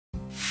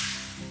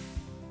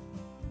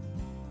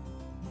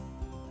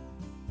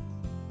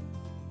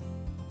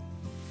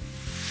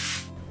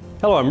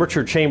Hello, I'm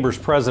Richard Chambers,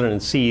 President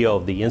and CEO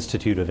of the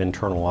Institute of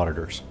Internal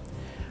Auditors.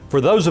 For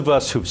those of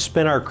us who've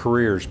spent our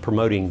careers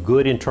promoting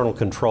good internal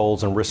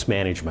controls and risk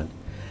management,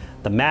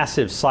 the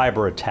massive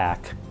cyber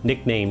attack,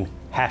 nicknamed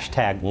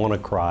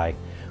 #WannaCry,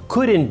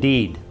 could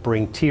indeed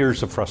bring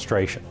tears of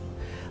frustration.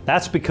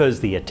 That's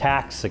because the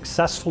attack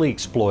successfully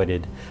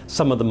exploited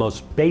some of the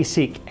most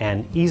basic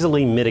and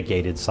easily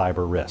mitigated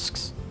cyber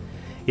risks.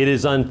 It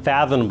is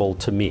unfathomable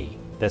to me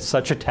that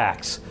such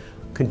attacks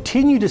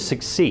continue to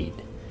succeed,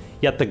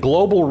 yet the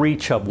global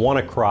reach of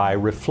WannaCry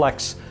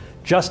reflects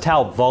just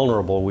how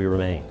vulnerable we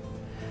remain.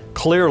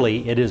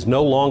 Clearly, it is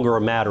no longer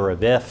a matter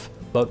of if,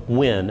 but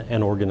when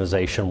an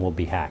organization will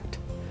be hacked.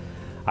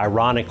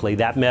 Ironically,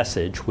 that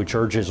message, which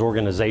urges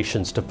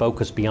organizations to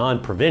focus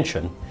beyond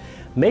prevention,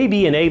 may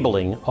be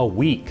enabling a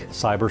weak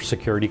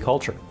cybersecurity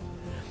culture.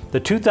 The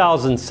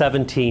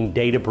 2017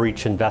 Data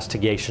Breach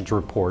Investigations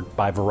report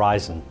by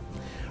Verizon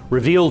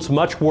reveals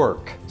much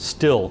work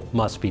still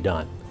must be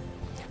done.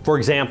 For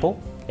example,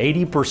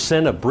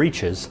 80% of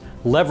breaches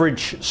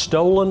leverage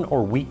stolen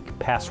or weak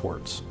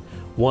passwords.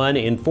 1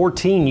 in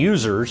 14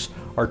 users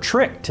are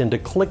tricked into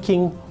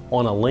clicking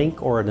on a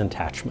link or an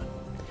attachment.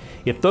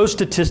 If those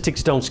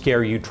statistics don't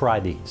scare you,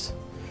 try these.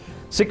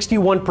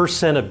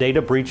 61% of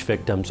data breach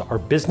victims are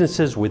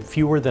businesses with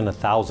fewer than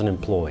 1,000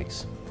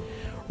 employees.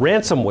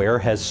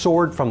 Ransomware has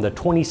soared from the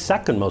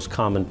 22nd most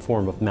common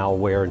form of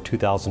malware in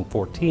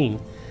 2014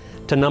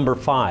 to number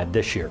 5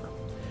 this year.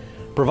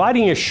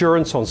 Providing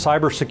assurance on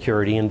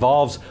cybersecurity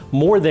involves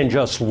more than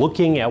just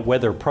looking at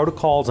whether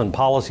protocols and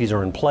policies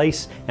are in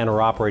place and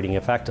are operating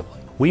effectively.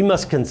 We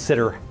must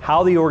consider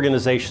how the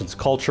organization's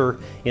culture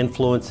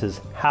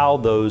influences how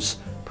those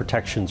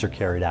protections are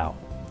carried out.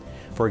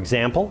 For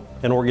example,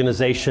 an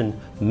organization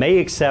may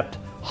accept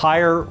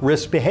higher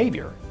risk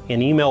behavior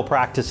in email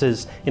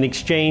practices in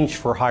exchange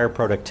for higher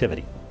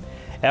productivity.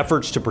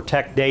 Efforts to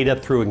protect data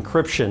through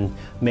encryption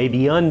may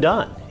be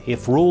undone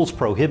if rules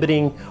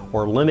prohibiting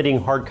or limiting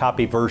hard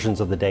copy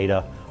versions of the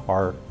data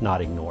are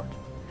not ignored.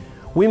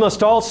 We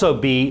must also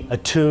be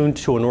attuned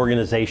to an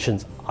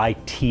organization's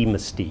IT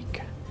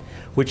mystique,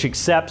 which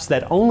accepts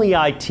that only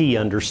IT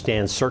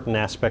understands certain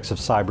aspects of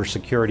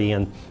cybersecurity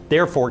and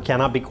therefore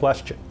cannot be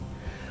questioned.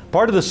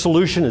 Part of the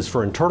solution is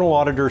for internal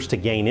auditors to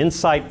gain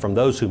insight from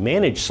those who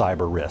manage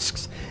cyber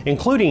risks,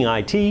 including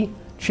IT,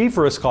 chief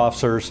risk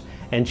officers,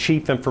 and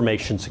chief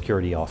information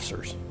security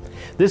officers.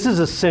 This is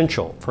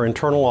essential for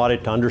internal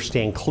audit to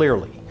understand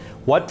clearly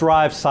what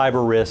drives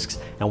cyber risks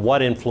and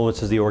what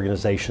influences the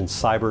organization's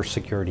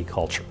cybersecurity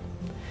culture.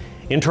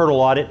 Internal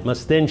audit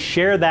must then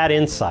share that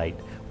insight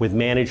with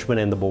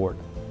management and the board.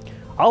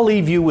 I'll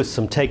leave you with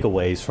some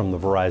takeaways from the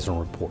Verizon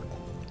report.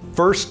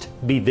 First,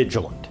 be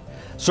vigilant.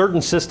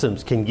 Certain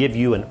systems can give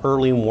you an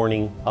early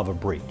warning of a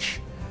breach.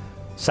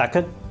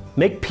 Second,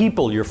 make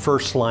people your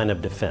first line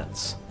of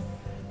defense.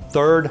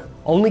 Third,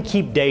 only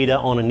keep data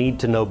on a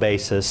need-to-know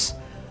basis.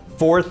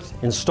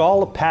 Fourth,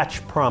 install a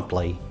patch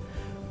promptly.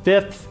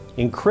 Fifth,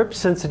 encrypt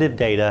sensitive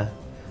data.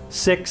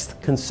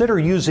 Sixth, consider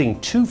using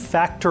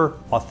two-factor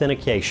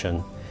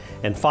authentication.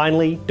 And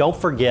finally, don't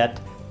forget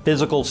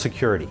physical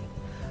security.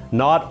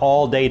 Not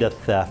all data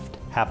theft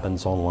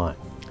happens online.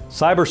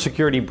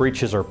 Cybersecurity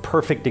breaches are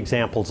perfect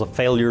examples of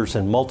failures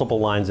in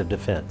multiple lines of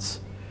defense.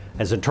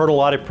 As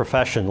internal audit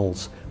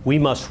professionals, we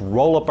must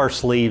roll up our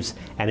sleeves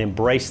and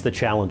embrace the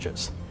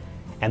challenges.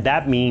 And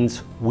that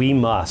means we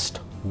must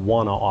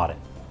wanna audit.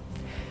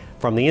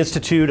 From the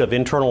Institute of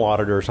Internal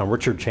Auditors, I'm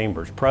Richard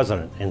Chambers,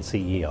 President and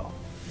CEO.